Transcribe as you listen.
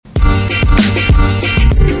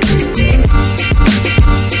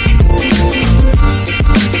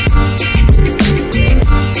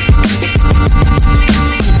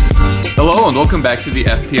Welcome back to the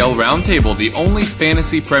FPL Roundtable, the only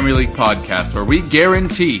fantasy Premier League podcast where we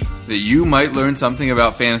guarantee that you might learn something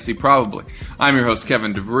about fantasy probably. I'm your host,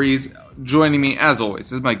 Kevin DeVries. Joining me, as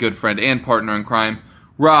always, is my good friend and partner in crime,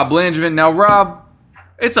 Rob Langevin. Now, Rob,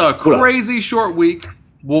 it's a crazy short week.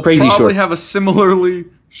 We'll probably have a similarly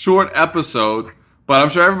short episode, but I'm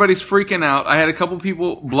sure everybody's freaking out. I had a couple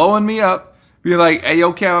people blowing me up, being like, hey,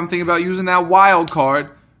 yo, Kev, I'm thinking about using that wild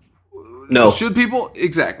card. No. Should people?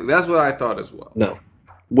 Exactly. That's what I thought as well. No.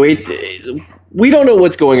 Wait. We don't know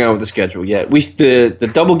what's going on with the schedule yet. The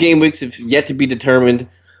double game weeks have yet to be determined.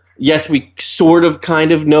 Yes, we sort of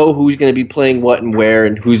kind of know who's going to be playing what and where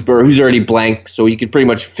and who's already blank, so you could pretty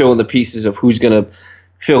much fill in the pieces of who's going to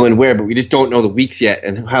fill in where, but we just don't know the weeks yet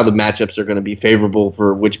and how the matchups are going to be favorable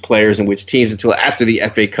for which players and which teams until after the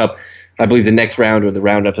FA Cup, I believe the next round or the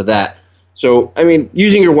round after that. So, I mean,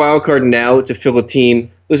 using your wild card now to fill a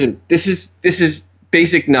team, listen, this is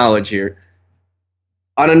basic knowledge here.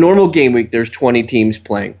 On a normal game week, there's 20 teams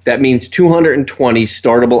playing. That means 220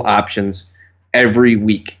 startable options every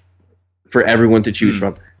week for everyone to choose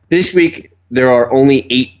from. This week, there are only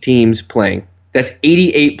 8 teams playing. That's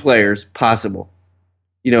 88 players possible.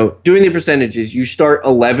 You know, doing the percentages, you start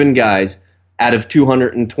 11 guys out of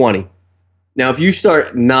 220. Now, if you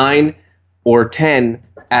start 9 or 10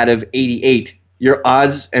 out of 88, your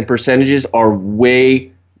odds and percentages are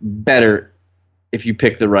way better if you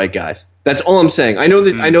pick the right guys. That's all I'm saying. I know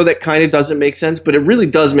that kind of doesn't make sense, but it really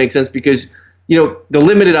does make sense because, you know, the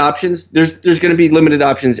limited options, there's going to be limited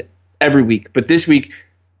options every week. But this week,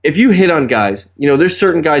 if you hit on guys, you know, there's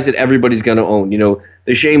certain guys that everybody's going to own. You know,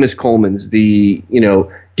 the Seamus Colemans, the, you know,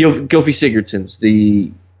 Gylfi Sigurdssons,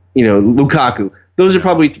 the, you know, Lukaku. Those are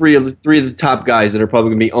probably three of the top guys that are probably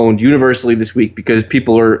going to be owned universally this week because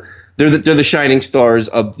people are they're the shining stars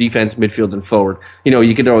of defense, midfield, and forward. You know,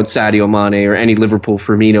 you could throw in Sadio Mane or any Liverpool,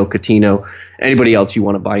 Firmino, Coutinho, anybody else you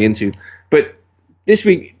want to buy into. But this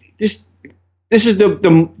week, this is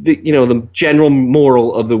the you know, the general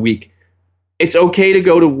moral of the week. It's okay to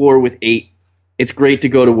go to war with 8. It's great to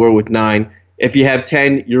go to war with 9. If you have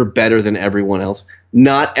 10, you're better than everyone else.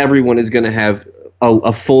 Not everyone is going to have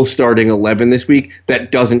a full starting 11 this week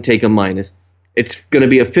that doesn't take a minus. It's going to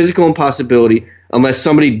be a physical impossibility unless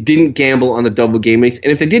somebody didn't gamble on the double game weeks.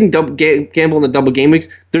 And if they didn't gamble on the double game weeks,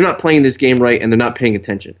 they're not playing this game right and they're not paying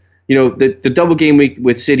attention. You know, the double game week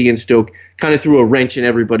with City and Stoke kind of threw a wrench in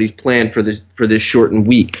everybody's plan for this shortened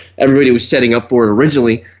week. Everybody was setting up for it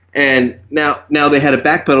originally. And now they had a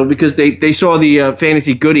backpedal because they saw the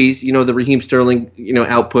fantasy goodies, you know, the Raheem Sterling, you know,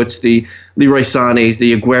 outputs, the Leroy Sané's,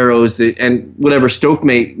 the Agueros, and whatever Stoke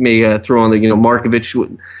may throw on the, you know,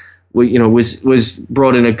 Markovic, you know, was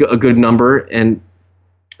brought in a good number, and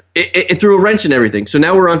it threw a wrench in everything. So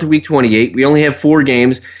now we're on to week 28. We only have 4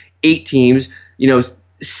 games, 8 teams. You know,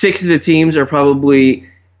 6 of the teams are probably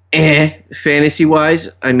fantasy wise.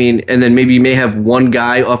 I mean, and then maybe you may have one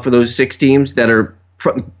guy off of those 6 teams that are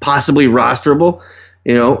possibly rosterable.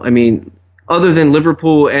 You know, I mean, other than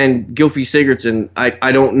Liverpool and Gylfi Sigurdsson,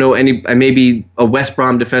 I don't know any. Maybe a West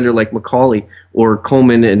Brom defender like McCauley or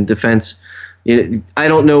Coleman in defense. You know, I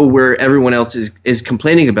don't know where everyone else is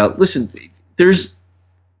complaining about. Listen, there's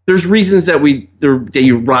reasons that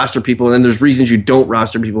you roster people, and then there's reasons you don't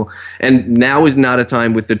roster people. And now is not a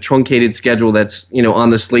time with the truncated schedule that's, you know,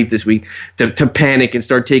 on the slate this week to panic and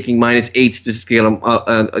start taking -8s just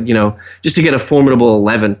to get a formidable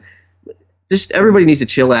 11. Just everybody needs to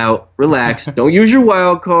chill out, relax. Don't use your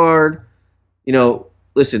wild card. You know,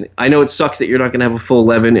 listen, I know it sucks that you're not going to have a full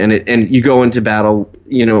 11 and you go into battle,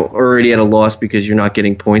 you know, already at a loss because you're not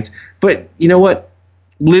getting points. But you know what?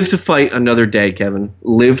 Live to fight another day, Kevin.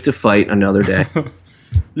 Live to fight another day.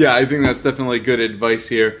 Yeah, I think that's definitely good advice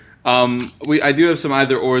here. I do have some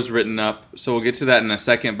either ors written up, so we'll get to that in a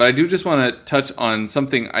second. But I do just want to touch on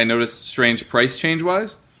something I noticed strange price change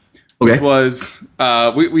wise, which was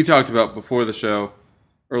we talked about before the show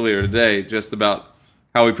earlier today, just about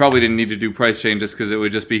how we probably didn't need to do price changes because it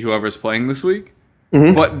would just be whoever's playing this week.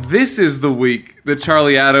 Mm-hmm. But this is the week that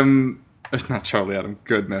Charlie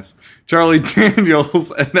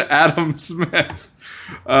Daniels and Adam Smith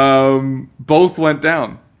both went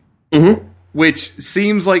down. Mm-hmm. Which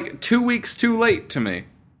seems like 2 weeks too late to me.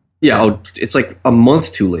 Yeah, it's like a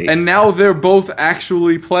month too late. And now they're both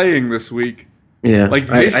actually playing this week. Yeah. Like,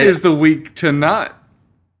 this is the week to not.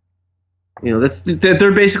 You know,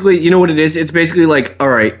 they're basically, you know what it is? It's basically like, all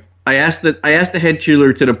right, I asked the head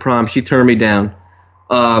cheerleader to the prom. She turned me down.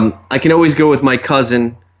 I can always go with my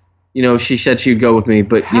cousin. You know, she said she'd go with me,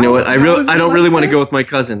 but you know what? I don't really want to go with my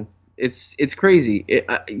cousin. It's crazy.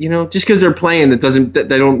 You know, just because they're playing,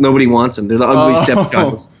 nobody wants them. They're the ugly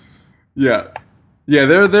stepcousins. Yeah. Yeah,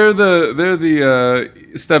 they're the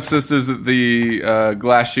stepsisters that the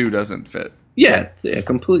glass shoe doesn't fit. Yeah,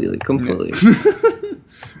 completely.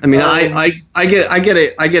 I mean, I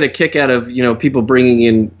get a kick out of people bringing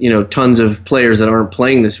in tons of players that aren't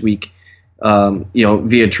playing this week,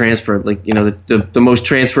 via transfer. Like the most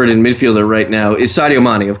transferred in midfielder right now is Sadio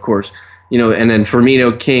Mane, of course. And then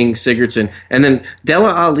Firmino, King, Sigurdsson, and then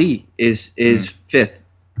Dele Alli is fifth.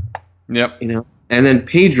 Yep. And then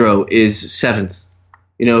Pedro is seventh.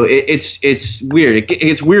 It's weird. It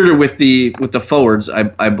gets weirder with the forwards.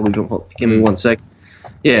 I believe. Give me 1 sec.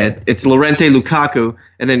 Yeah, it's Llorente, Lukaku,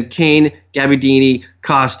 and then Kane, Gabbiadini,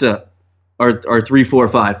 Costa are 3, 4,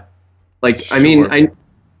 5. Like, sure. I mean,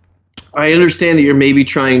 I understand that you're maybe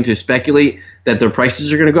trying to speculate that their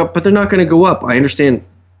prices are going to go up, but they're not going to go up. I understand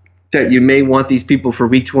that you may want these people for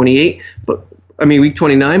week 28, week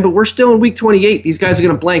 29, but we're still in week 28. These guys are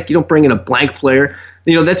going to blank. You don't bring in a blank player.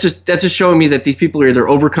 That's just showing me that these people are either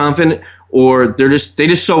overconfident or they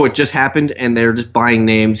just saw what just happened and they're just buying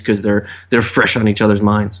names because they're fresh on each other's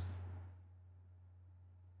minds.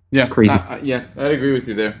 Yeah, it's crazy. Yeah, I'd agree with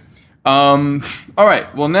you there. All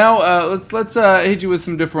right, well now let's hit you with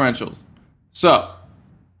some differentials. So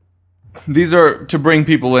these are to bring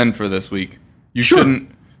people in for this week. You shouldn't.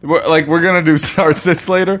 We're gonna do start sits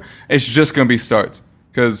later. It's just gonna be starts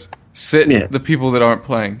because the people that aren't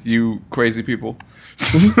playing. You crazy people.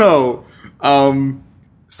 So,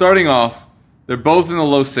 starting off, they're both in the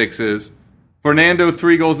low sixes. Fernando,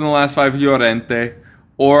 3 goals in the last 5. Llorente,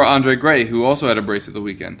 or Andre Gray, who also had a brace at the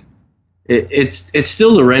weekend. It's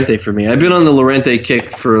still Llorente for me. I've been on the Llorente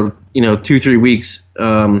kick for 2-3 weeks.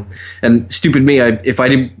 And stupid me, if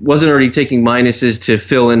I wasn't already taking minuses to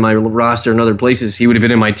fill in my roster in other places, he would have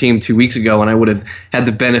been in my team 2 weeks ago, and I would have had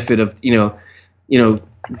the benefit of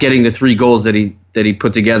getting the 3 goals that he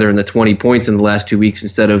put together and the 20 points in the last 2 weeks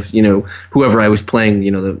instead of whoever I was playing,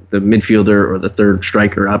 the midfielder or the third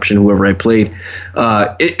striker option, whoever I played.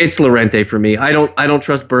 It's Llorente for me. I don't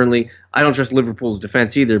trust Burnley. I don't trust Liverpool's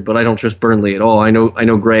defense either, but I don't trust Burnley at all. I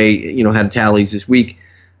know Gray had tallies this week,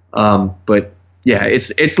 but yeah,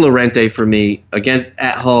 it's Llorente for me again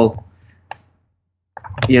at Hull.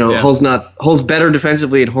 Hull's better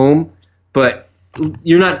defensively at home, but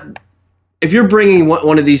you're not. If you're bringing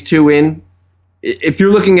one of these two in, if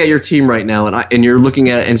you're looking at your team right now and you're looking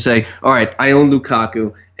at it and say, all right, I own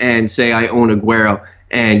Lukaku and say I own Aguero,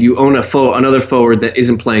 and you own another forward that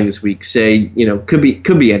isn't playing this week, say could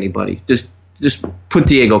be anybody. Just put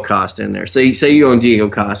Diego Costa in there. Say you own Diego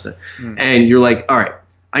Costa, and you're like, all right,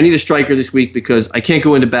 I need a striker this week because I can't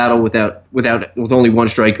go into battle with only one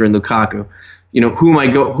striker in Lukaku. Who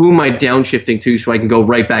am I downshifting to so I can go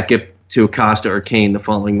right back up to Costa or Kane the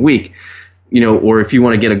following week? Or if you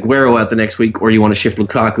want to get Aguero out the next week, or you want to shift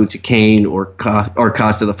Lukaku to Kane or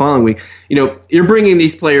Costa the following week, you're bringing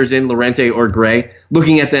these players in, Llorente or Gray,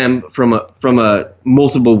 looking at them from a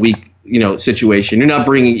multiple week situation. You're not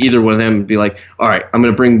bringing either one of them and be like, all right, I'm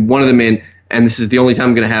going to bring one of them in, and this is the only time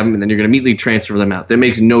I'm going to have them, and then you're going to immediately transfer them out. That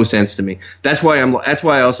makes no sense to me. That's why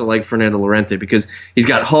I also like Fernando Llorente, because he's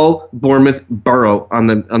got Hull, Bournemouth, Borough on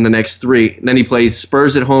the next 3. And then he plays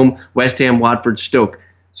Spurs at home, West Ham, Watford, Stoke.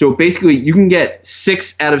 So basically, you can get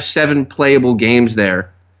 6 out of 7 playable games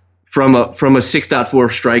there from a 6.4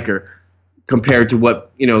 striker, compared to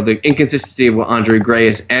what the inconsistency of what Andre Gray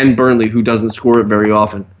is and Burnley, who doesn't score it very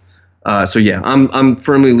often. So yeah, I'm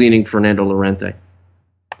firmly leaning Fernando Llorente.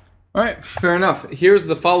 All right, fair enough. Here's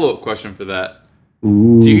the follow-up question for that.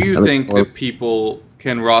 Ooh, do you think that people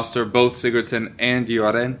can roster both Sigurdsson and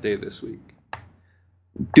Llorente this week?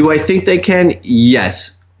 Do I think they can?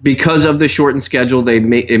 Yes. Because of the shortened schedule,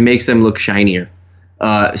 it makes them look shinier.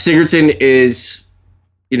 Sigurdsson is,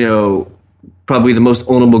 probably the most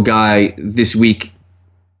ownable guy this week,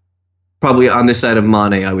 probably on this side of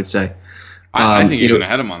Mane, I would say. I think even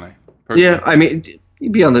ahead of Mane. Personally. Yeah, I mean,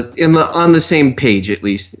 you'd be on the same page at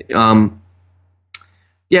least. Yeah,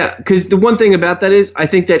 because the one thing about that is, I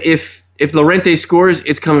think that if Llorente scores,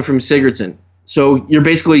 it's coming from Sigurdsson. So you're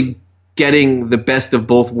basically getting the best of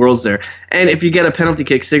both worlds there. And if you get a penalty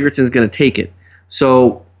kick, Sigurdsson's going to take it.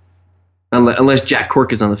 So unless Jack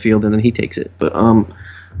Cork is on the field, and then he takes it. But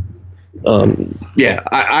yeah,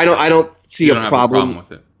 I don't see a problem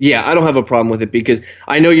with it. Yeah, I don't have a problem with it, because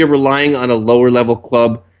I know you're relying on a lower level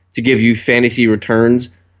club to give you fantasy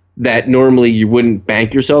returns that normally you wouldn't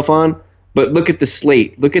bank yourself on. But look at the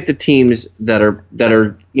slate. Look at the teams that are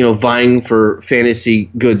vying for fantasy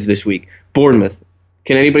goods this week. Bournemouth.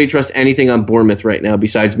 Can anybody trust anything on Bournemouth right now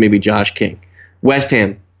besides maybe Josh King? West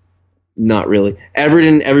Ham, not really.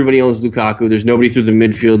 Everton, everybody owns Lukaku. There's nobody through the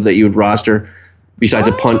midfield that you would roster besides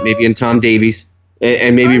a punt maybe and Tom Davies.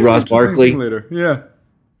 and maybe Ross Barkley. Later. Yeah.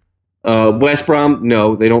 West Brom,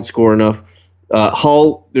 no, they don't score enough.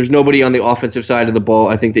 Hull, there's nobody on the offensive side of the ball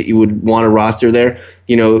I think that you would want to roster there.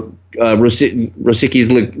 Rosicki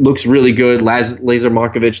looks really good. Lazar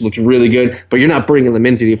Markovic looks really good, but you're not bringing them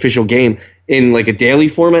into the official game in like a daily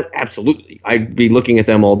format. Absolutely, I'd be looking at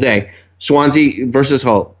them all day. Swansea versus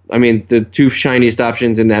Hull. I mean, the two shiniest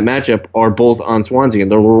options in that matchup are both on Swansea, and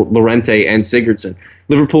they're Llorente and Sigurdsson.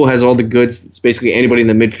 Liverpool has all the goods. It's basically anybody in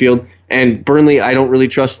the midfield. And Burnley, I don't really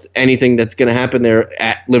trust anything that's going to happen there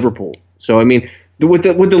at Liverpool. So, I mean, with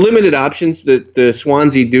the limited options, the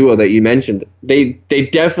Swansea duo that you mentioned, they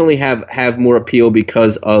definitely have more appeal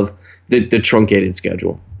because of the truncated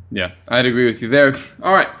schedule. Yeah, I'd agree with you there.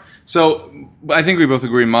 All right. So I think we both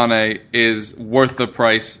agree Mane is worth the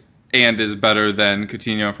price and is better than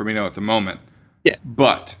Coutinho and Firmino at the moment. Yeah.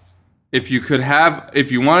 But if you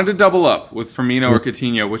wanted to double up with Firmino or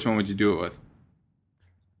Coutinho, which one would you do it with?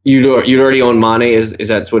 You'd already own Mane, is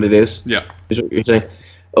that what it is? Yeah. Is what you're saying?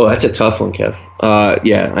 Oh, that's a tough one, Kev.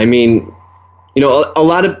 Yeah, I mean, a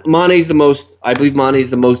lot of Mane's the most. I believe Mane's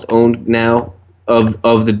the most owned now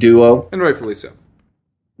of the duo, and rightfully so.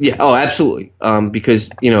 Yeah. Oh, absolutely. Because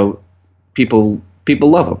people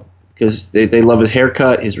love him because they love his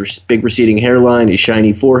haircut, his big receding hairline, his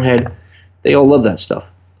shiny forehead. They all love that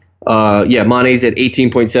stuff. Yeah, Mane's at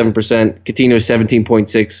 18.7%, Coutinho's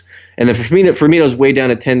 17.6%, and then Firmino's way down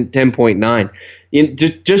at 10.9%.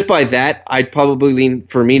 Just by that, I'd probably lean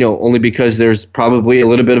Firmino only because there's probably a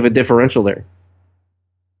little bit of a differential there.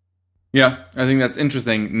 Yeah, I think that's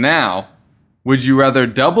interesting. Now, would you rather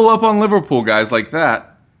double up on Liverpool guys like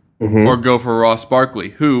that, or go for Ross Barkley,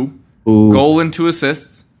 who goal and 2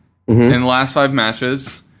 assists in the last 5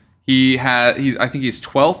 matches? I think he's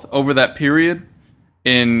 12th over that period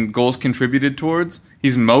in goals contributed towards.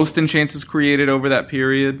 He's most in chances created over that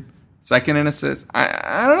period. Second in assists.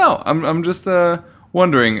 I don't know. I'm just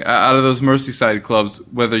wondering out of those Merseyside clubs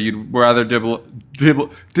whether you'd rather double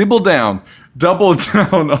down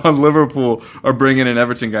on Liverpool or bring in an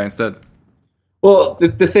Everton guy instead. Well,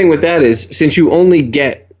 the thing with that is since you only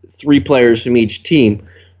get 3 players from each team,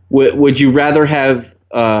 would you rather have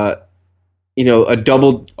a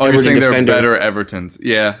double? Oh, Everton you're saying defender? they're better Evertons?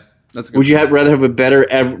 Yeah. That's good. Would you rather have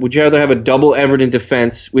a double Everton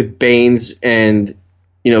defense with Baines and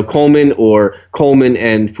Coleman, or Coleman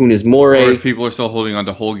and Funes Mori? Or if people are still holding on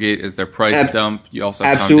to Holgate as their price dump, you also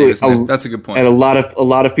have absolutely. Tom Davis. That's a good point. And a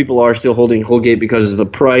lot of people are still holding Holgate because of the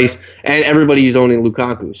price, and everybody's owning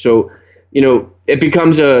Lukaku. So it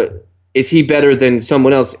becomes is he better than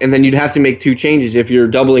someone else? And then you'd have to make 2 changes if you're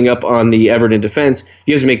doubling up on the Everton defense.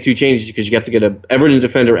 You have to make 2 changes because you have to get an Everton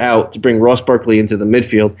defender out to bring Ross Barkley into the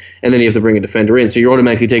midfield, and then you have to bring a defender in. So you're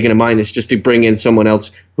automatically taking a minus just to bring in someone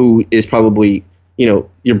else who is probably you're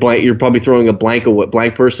probably throwing a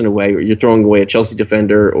blank person away, or you're throwing away a Chelsea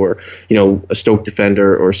defender, or a Stoke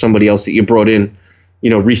defender, or somebody else that you brought in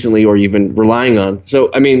recently or you've been relying on.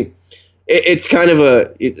 So I mean, it's kind of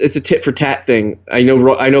a tit for tat thing. I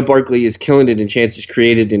know Barkley is killing it in chances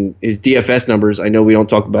created and his DFS numbers. I know we don't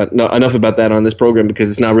talk about enough about that on this program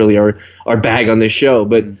because it's not really our bag on this show,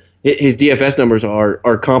 but his DFS numbers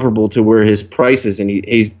are comparable to where his price is, and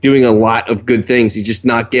he's doing a lot of good things. He's just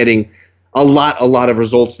not getting a lot of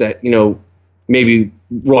results that maybe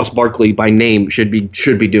Ross Barkley by name should be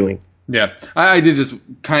doing. Yeah, I did just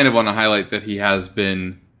kind of want to highlight that he has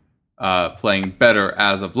been playing better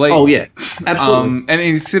as of late. Oh yeah, absolutely. And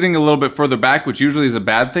he's sitting a little bit further back, which usually is a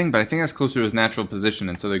bad thing, but I think that's closer to his natural position,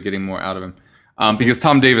 and so they're getting more out of him. Because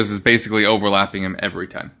Tom Davis is basically overlapping him every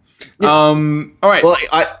time. Yeah. All right. Well,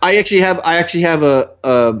 I actually have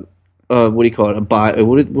a what do you call it? A buy.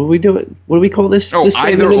 What do we do it? What do we call this? Oh, this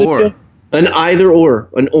either or. An either or,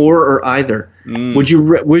 an or either. Would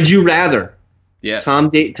you rather? Yes. Tom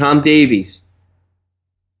Davies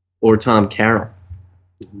or Tom Carroll?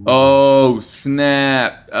 Oh,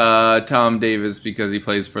 snap. Tom Davis because he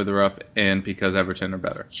plays further up and because Everton are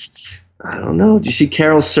better. I don't know. Did you see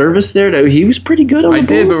Carroll's service there? He was pretty good on the ball. I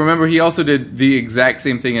did, but remember, he also did the exact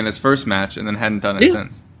same thing in his first match and then hadn't done it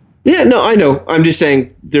since. Yeah, no, I know. I'm just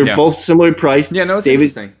saying they're both similarly priced. Yeah, no, it's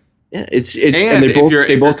interesting. Yeah, and if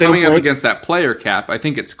you're coming up against that player cap, I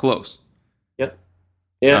think it's close.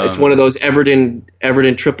 Yeah, it's one of those Everton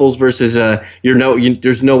triples versus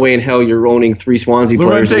there's no way in hell you're owning 3 Swansea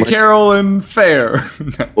players. Llorente, Carroll, and Fair.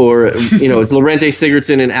 Or it's Llorente,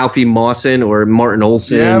 Sigurdsson, and Alfie Mawson, or Martin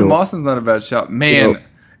Olsen. Yeah, Mawson's not a bad shot. Man,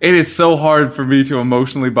 it is so hard for me to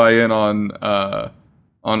emotionally buy in on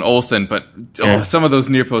Olsen, but some of those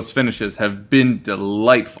near post finishes have been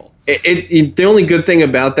delightful. The only good thing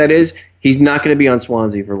about that is he's not going to be on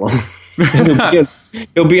Swansea for long.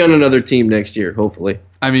 He'll be on another team next year, hopefully.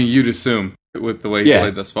 I mean, you'd assume with the way he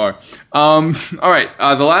played thus far. All right,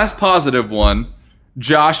 the last positive one,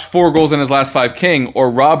 Josh, 4 goals in his last 5 King, or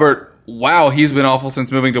Robert, wow, he's been awful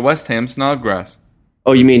since moving to West Ham, Snodgrass.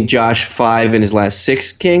 Oh, you mean Josh 5 in his last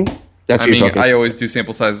 6 King? That's what you're talking about. I always do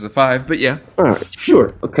sample sizes of 5, but yeah. All right,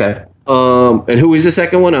 sure, okay. And who was the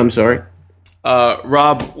second one? I'm sorry.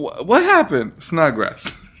 Rob, what happened?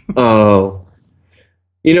 Snodgrass. Oh,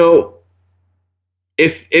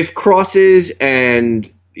 if crosses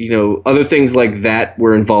and other things like that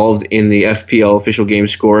were involved in the FPL official game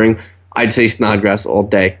scoring, I'd say Snodgrass all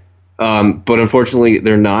day. But unfortunately,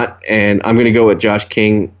 they're not, and I'm going to go with Josh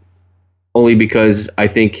King only because I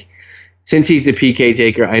think since he's the PK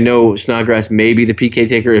taker, I know Snodgrass may be the PK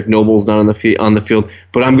taker if Noble's not on the field,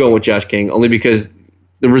 but I'm going with Josh King only because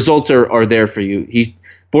the results are there for you.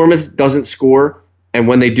 Bournemouth doesn't score, and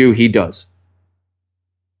when they do, he does.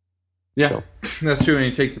 Yeah, so. That's true, and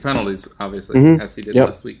he takes the penalties, obviously, as he did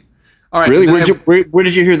last week. All right, really? Where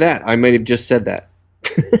did you hear that? I might have just said that.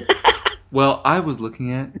 Well, I was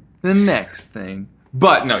looking at the next thing.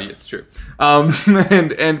 But, no, it's true.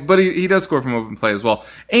 But he does score from open play as well.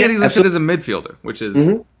 And he's listed as a midfielder, which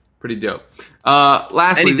is pretty dope.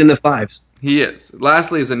 Lastly, and he's in the 5s. He is.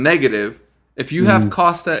 Lastly, as a negative, if you have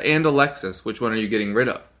Costa and Alexis, which one are you getting rid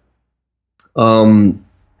of?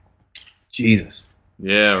 Jesus.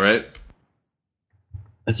 Yeah, right?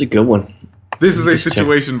 That's a good one. This is a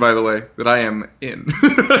situation, by the way, that I am in.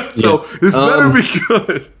 So this better be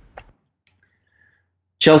good.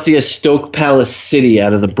 Chelsea has Stoke Palace City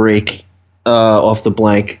out of the break, off the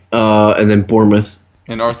blank, and then Bournemouth.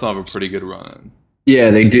 And Arsenal have a pretty good run.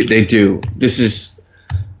 Yeah, they do. This is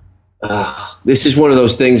one of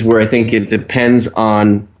those things where I think it depends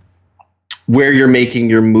on where you're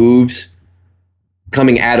making your moves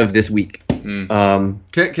coming out of this week. Can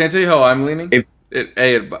I tell you how I'm leaning?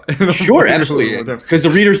 Sure, absolutely. Because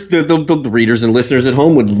the readers and listeners at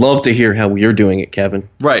home would love to hear how you're doing it, Kevin.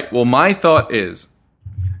 Right. Well, my thought is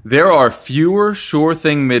there are fewer sure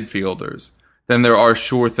thing midfielders than there are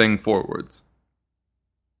sure thing forwards.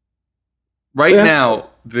 Right now,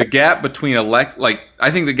 the gap between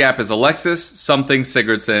I think the gap is Alexis, something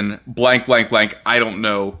Sigurdsson, blank, blank, blank. I don't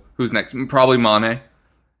know who's next. Probably Mane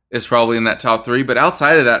is probably in that top 3. But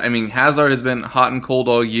outside of that, I mean, Hazard has been hot and cold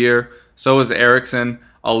all year. So has Eriksen.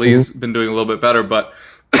 Ali's been doing a little bit better. But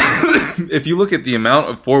if you look at the amount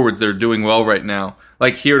of forwards that are doing well right now,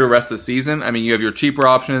 like here to rest of the season, I mean, you have your cheaper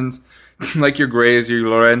options, like your Grays, your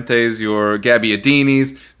Llorentes, your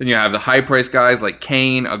Gabbiadinis. Then you have the high-priced guys like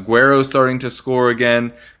Kane, Aguero starting to score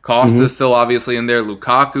again. Costa's still obviously in there.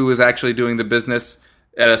 Lukaku is actually doing the business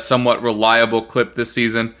at a somewhat reliable clip this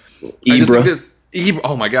season.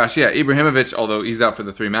 Oh my gosh, yeah, Ibrahimovic, although he's out for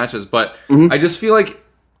the 3 matches. But I just feel like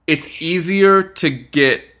it's easier to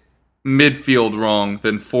get midfield wrong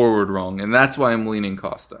than forward wrong, and that's why I'm leaning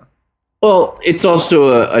Costa. Well, it's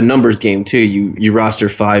also a numbers game too. You roster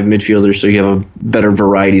 5 midfielders, so you have a better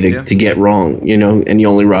variety to get wrong, and you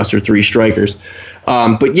only roster 3 strikers.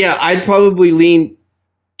 But yeah, I'd probably lean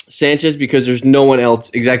Sanchez because there's no one else.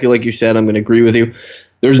 Exactly like you said, I'm going to agree with you.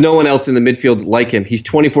 There's no one else in the midfield like him. He's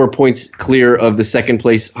 24 points clear of the second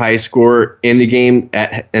place highest scorer in the game,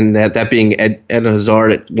 and that being Eden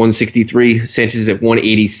Hazard at 163, Sanchez is at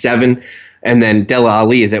 187, and then Dele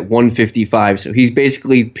Alli is at 155. So he's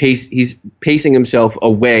basically pacing himself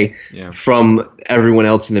away from everyone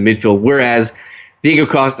else in the midfield. Whereas Diego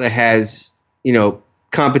Costa has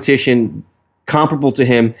competition comparable to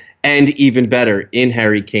him and even better in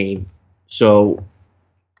Harry Kane. So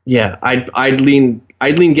yeah, I'd lean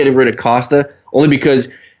getting rid of Costa only because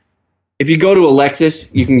if you go to Alexis,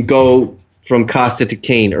 you can go from Costa to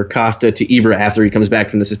Kane or Costa to Ibra after he comes back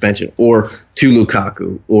from the suspension, or to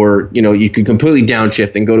Lukaku, or you could completely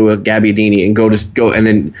downshift and go to a Gabbiadini and go and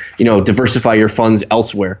then diversify your funds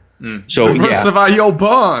elsewhere. So diversify your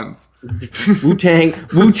bonds. Wu-Tang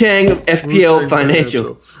FPL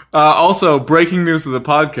Financial. Also, breaking news of the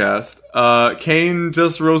podcast: Kane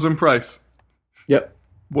just rose in price. Yep.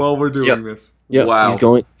 While we're doing this. Yep.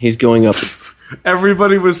 Wow. He's going up.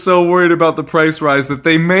 Everybody was so worried about the price rise that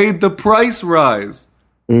they made the price rise.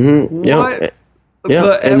 Mm-hmm. What?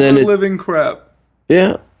 The ever-living crap.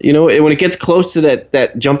 Yeah. When it gets close to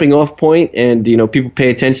that jumping off point and, people pay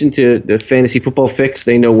attention to the fantasy football fix,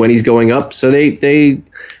 they know when he's going up. So they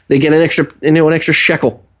get an extra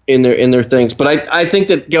shekel in their things. But I think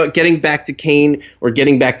that getting back to Kane or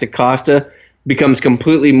getting back to Costa becomes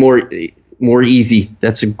completely more easy.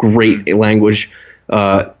 That's a great language.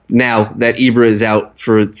 Now that Ibra is out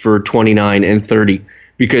for 29 and 30,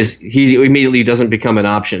 because he immediately doesn't become an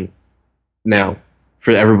option now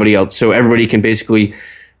for everybody else. So everybody can basically,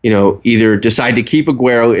 either decide to keep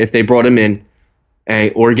Aguero if they brought him in,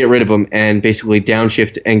 or get rid of him and basically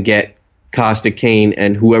downshift and get Costa, Kane,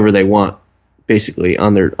 and whoever they want, basically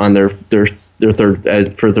on their third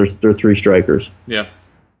for their three strikers. Yeah.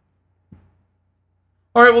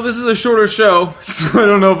 All right, well, this is a shorter show, so I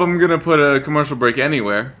don't know if I'm going to put a commercial break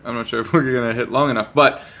anywhere. I'm not sure if we're going to hit long enough,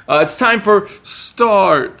 but it's time for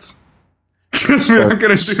starts. Because we're not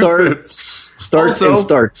going to do sits. Starts and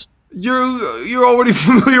starts. You're already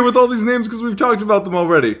familiar with all these names because we've talked about them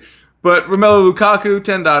already. But Romelu Lukaku,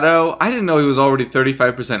 10.0. I didn't know he was already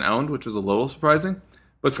 35% owned, which was a little surprising.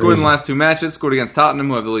 But scored in the last two matches, scored against Tottenham,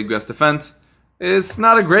 who have the league best defense. It's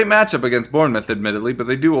not a great matchup against Bournemouth, admittedly, but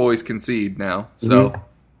they do always concede now. So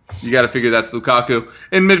you got to figure that's Lukaku.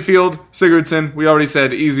 In midfield, Sigurdsson. We already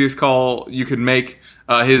said easiest call you could make.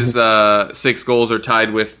 His 6 goals are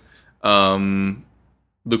tied with Lukaku,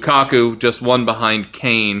 just one behind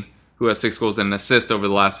Kane, who has 6 goals and an assist over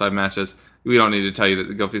the last 5 matches. We don't need to tell you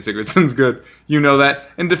that Gylfi Sigurdsson's good. You know that.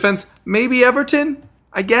 In defense, maybe Everton,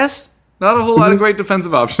 I guess. Not a whole lot of great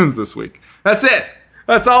defensive options this week. That's it.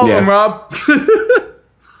 That's all of them, Rob.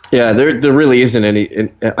 Yeah, there really isn't any.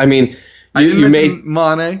 I mean, I didn't mention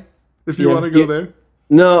Mane, if you want to go there.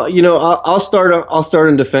 No, I'll start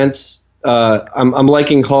in defense. I'm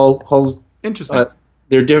liking Hull's. Interesting.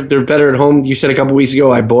 They're better at home. You said a couple weeks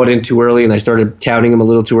ago I bought in too early and I started touting them a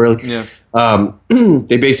little too early. Yeah.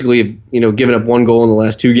 They basically have given up 1 goal in the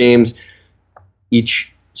last 2 games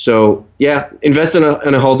each. So yeah, invest in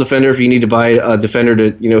a Hull defender if you need to buy a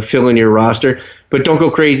defender to fill in your roster. But don't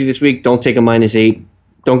go crazy this week. Don't take a -8.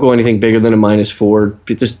 Don't go anything bigger than a -4.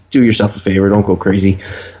 Just do yourself a favor. Don't go crazy.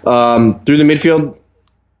 Through the midfield,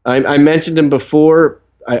 I mentioned him before.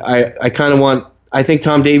 I kind of want. I think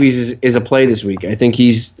Tom Davies is a play this week. I think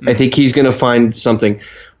he's going to find something.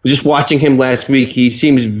 Just watching him last week, he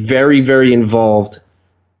seems very, very involved,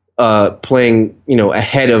 playing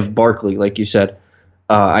ahead of Barkley, like you said.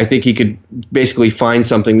 I think he could basically find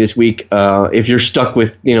something this week. If you're stuck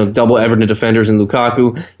with double Everton defenders and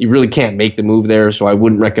Lukaku, you really can't make the move there. So I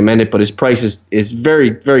wouldn't recommend it. But his price is very,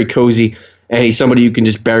 very cozy, and he's somebody you can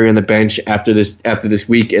just bury on the bench after this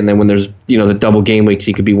week. And then when there's the double game weeks,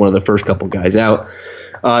 he could be one of the first couple guys out.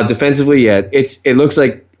 Defensively, yeah, it looks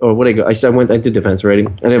like. Oh, what I go? I did defense already,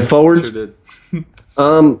 and then forwards. Sure did.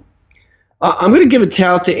 I'm going to give a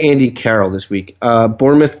tout to Andy Carroll this week.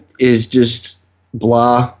 Bournemouth is just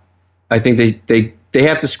blah. I think they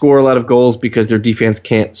have to score a lot of goals because their defense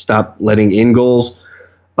can't stop letting in goals.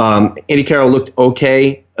 Andy Carroll looked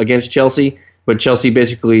okay against Chelsea, but Chelsea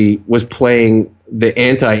basically was playing the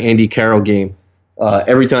anti-Andy Carroll game.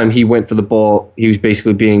 Every time he went for the ball, he was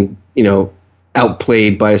basically being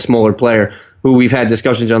outplayed by a smaller player who we've had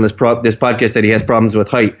discussions on this podcast that he has problems with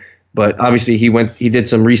height. But obviously he did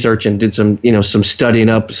some research and did some studying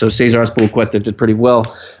up. So Cesar Azpilicueta did pretty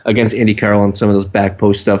well against Andy Carroll on some of those back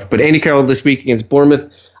post stuff. But Andy Carroll this week against Bournemouth,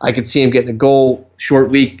 I could see him getting a goal. Short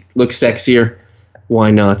week, looks sexier.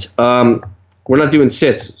 Why not? We're not doing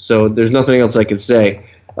sits, so there's nothing else I could say.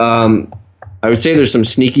 I would say there's some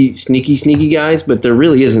sneaky guys, but there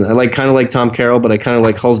really isn't. I kind of like Tom Carroll, but I kind of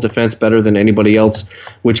like Hull's defense better than anybody else,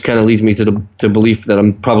 which kind of leads me to belief that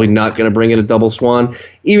I'm probably not going to bring in a double swan.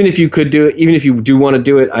 Even if you could do it, even if you do want to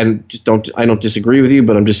do it, I don't disagree with you,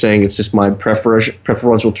 but I'm just saying it's just my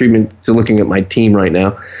preferential treatment to looking at my team right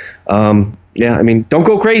now. Yeah, I mean, don't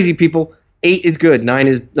go crazy, people. 8 is good. 9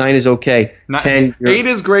 is okay. 10. 8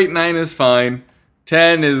 is great. 9 is fine.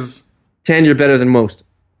 10 is 10. You're better than most.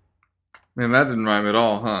 Man, that didn't rhyme at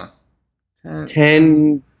all, huh?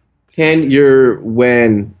 10 you're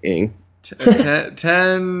winning.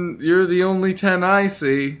 10, you're the only 10 I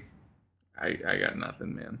see. I got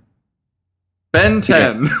nothing, man. Ben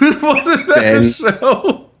 10. Wasn't that a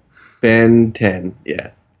show? Ben 10,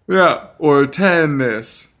 yeah. Yeah, or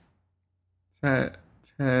tennis.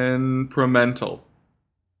 Temperamental.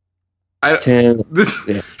 This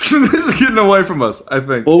is getting away from us, I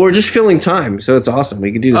think. Well, we're just filling time, so it's awesome.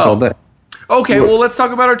 We can do this all day. Okay, well, let's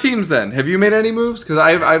talk about our teams then. Have you made any moves? Because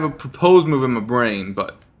I have a proposed move in my brain,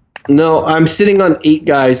 but... No, I'm sitting on 8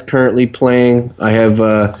 guys currently playing. I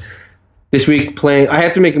have this week playing... I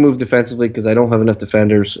have to make a move defensively because I don't have enough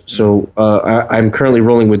defenders. So I'm currently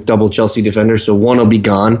rolling with double Chelsea defenders, so one will be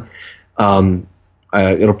gone.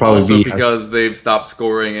 It'll probably also be... because they've stopped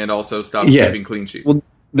scoring and also stopped keeping clean sheets. Well,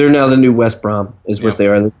 they're now the new West Brom, is what they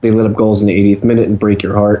are. They let up goals in the 80th minute and break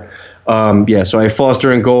your heart. So I have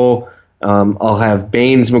Foster in goal. I'll have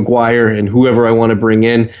Baines, Maguire, and whoever I want to bring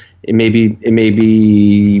in. It may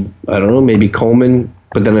be I don't know, maybe Coleman,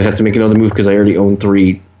 but then I'd have to make another move because I already own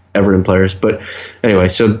 3 Everton players. But anyway,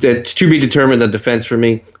 so it's to be determined the defense for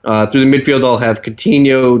me. Through the midfield, I'll have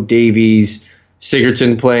Coutinho, Davies,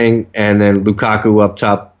 Sigurdsson playing, and then Lukaku up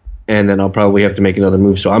top. And then I'll probably have to make another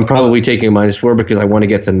move. So I'm probably taking a -4 because I want to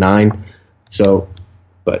get to 9. So,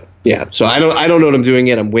 but yeah. So I don't know what I'm doing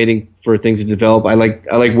yet. I'm waiting for things to develop. I like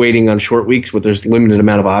waiting on short weeks, but there's limited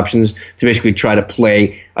amount of options to basically try to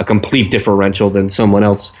play a complete differential than someone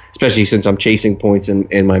else, especially since I'm chasing points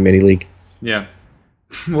in my mini league. Yeah.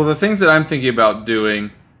 Well, the things that I'm thinking about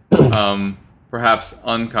doing, perhaps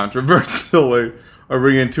uncontroversially, are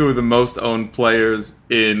bringing 2 of the most owned players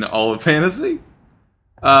in all of fantasy.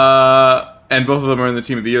 And both of them are in the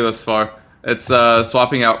team of the year thus far. It's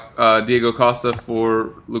swapping out Diego Costa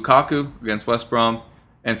for Lukaku against West Brom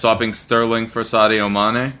and swapping Sterling for Sadio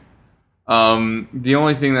Mane. The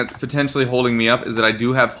only thing that's potentially holding me up is that I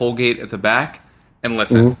do have Holgate at the back. And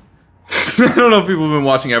listen, I don't know if people have been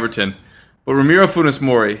watching Everton, but Ramiro Funes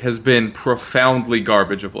Mori has been profoundly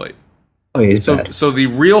garbage of late. Oh, he's bad. So the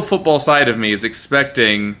real football side of me is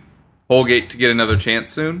expecting Holgate to get another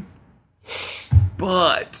chance soon.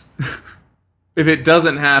 But if it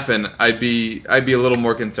doesn't happen, I'd be a little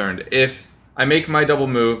more concerned. If I make my double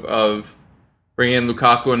move of bringing in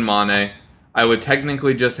Lukaku and Mane, I would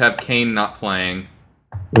technically just have Kane not playing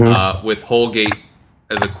with Holgate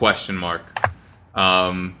as a question mark.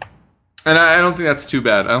 And I don't think that's too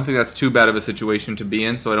bad. I don't think that's too bad of a situation to be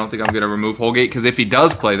in, so I don't think I'm going to remove Holgate, because if he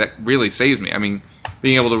does play, that really saves me. I mean,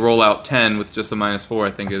 being able to roll out 10 with just a -4,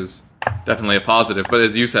 I think, is definitely a positive. But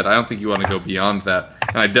as you said, I don't think you want to go beyond that,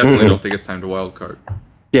 and I definitely don't think it's time to wildcard.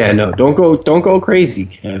 Yeah, no, don't go crazy,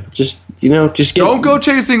 Kev. Just get. Don't go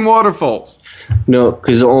chasing waterfalls. No,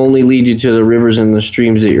 because it'll only lead you to the rivers and the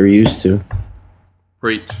streams that you're used to.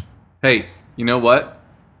 Preach. Hey, you know what?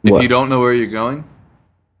 What? If you don't know where you're going,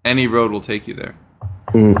 any road will take you there.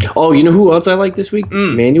 Oh, you know who else I like this week?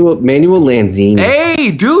 Manuel Lanzini. Hey,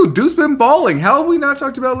 dude's been balling. How have we not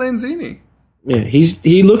talked about Lanzini? Yeah,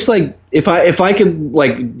 he looks like if I could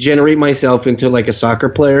like generate myself into like a soccer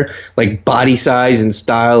player, like body size and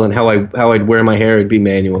style and how I'd wear my hair, it'd be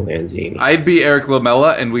Manuel Lanzini. I'd be Eric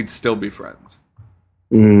Lamela and we'd still be friends.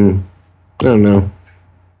 I don't know.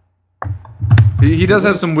 He does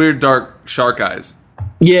have some weird dark shark eyes.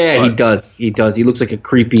 Yeah, but he does. He looks like a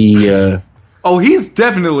creepy. Oh, he's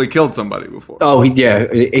definitely killed somebody before. Oh,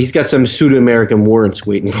 he's got some pseudo-American warrants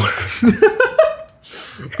waiting for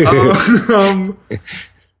him.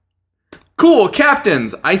 Cool,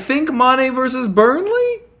 captains. I think Mane versus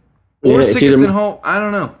Burnley or Sigurdsson home. I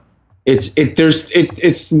don't know. It's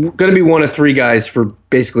going to be one of 3 guys for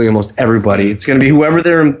basically almost everybody. It's going to be whoever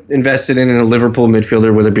they're invested in a Liverpool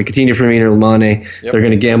midfielder, whether it be Coutinho, Firmino, or Mane. Yep. They're going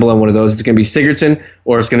to gamble on one of those. It's going to be Sigurdsson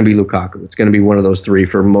or it's going to be Lukaku. It's going to be one of those 3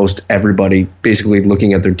 for most everybody, basically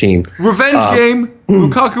looking at their team. Revenge game.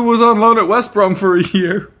 Lukaku was on loan at West Brom for a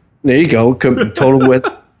year. There you go. Total.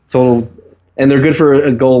 And they're good for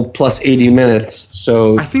a goal plus 80 minutes.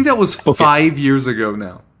 So I think that was 5 years ago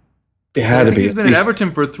now. It had to be. He's been at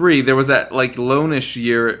Everton for 3. There was that like loanish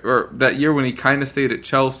year, or that year when he kind of stayed at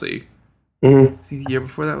Chelsea. I think the year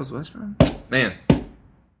before that was West Brom. Man,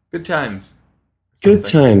 good times. Good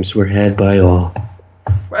times were had by all.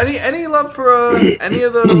 Any love for any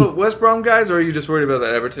of the West Brom guys, or are you just worried about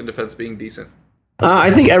that Everton defense being decent?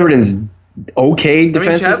 I think Everton's okay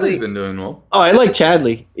defensively. I mean, Chadley's been doing well. Oh, I like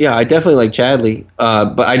Chadley. Yeah, I definitely like Chadley.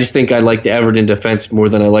 But I just think I like the Everton defense more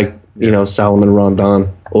than I like Solomon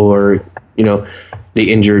Rondon or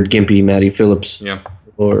the injured gimpy Matty Phillips. Yeah.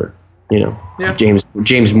 Or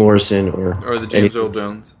James Morrison or the James Earl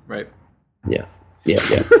Jones. Right. Yeah.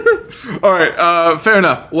 All right. Fair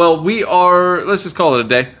enough. Well, let's just call it a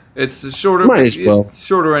day. It's shorter. Might as well. It's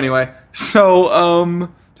shorter anyway. So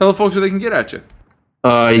tell the folks where they can get at you.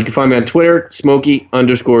 You can find me on Twitter,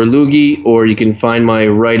 Smokey_Loogie, or you can find my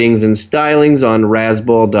writings and stylings on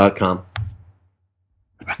Razzball.com.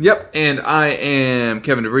 Yep, and I am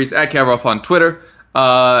Kevin DeVries at Cavroff on Twitter.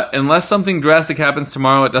 Unless something drastic happens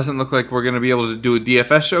tomorrow, it doesn't look like we're going to be able to do a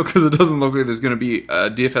DFS show because it doesn't look like there's going to be a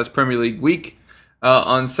DFS Premier League week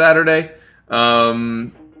on Saturday.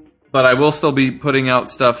 But I will still be putting out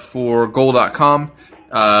stuff for Goal.com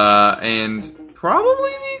and probably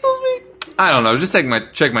the Eagles week. I don't know. Just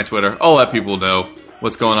check my Twitter. I'll let people know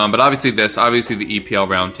what's going on. But obviously the EPL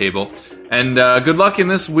roundtable. And good luck in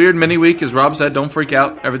this weird mini week. As Rob said, don't freak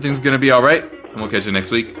out. Everything's going to be all right. And we'll catch you next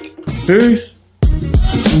week. Peace.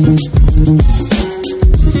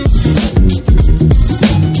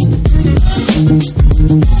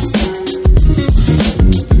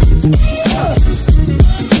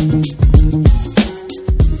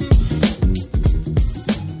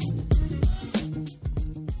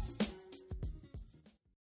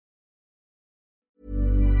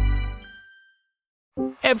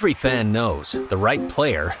 Every fan knows the right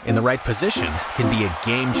player in the right position can be a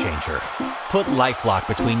game changer. Put LifeLock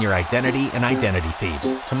between your identity and identity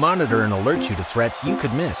thieves to monitor and alert you to threats you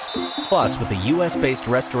could miss. Plus, with a U.S.-based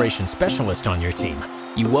restoration specialist on your team,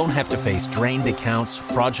 you won't have to face drained accounts,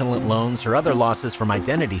 fraudulent loans, or other losses from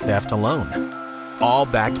identity theft alone. All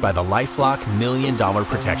backed by the LifeLock $1 Million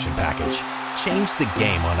Protection Package. Change the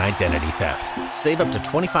game on identity theft. Save up to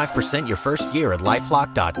 25% your first year at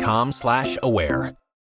LifeLock.com/aware.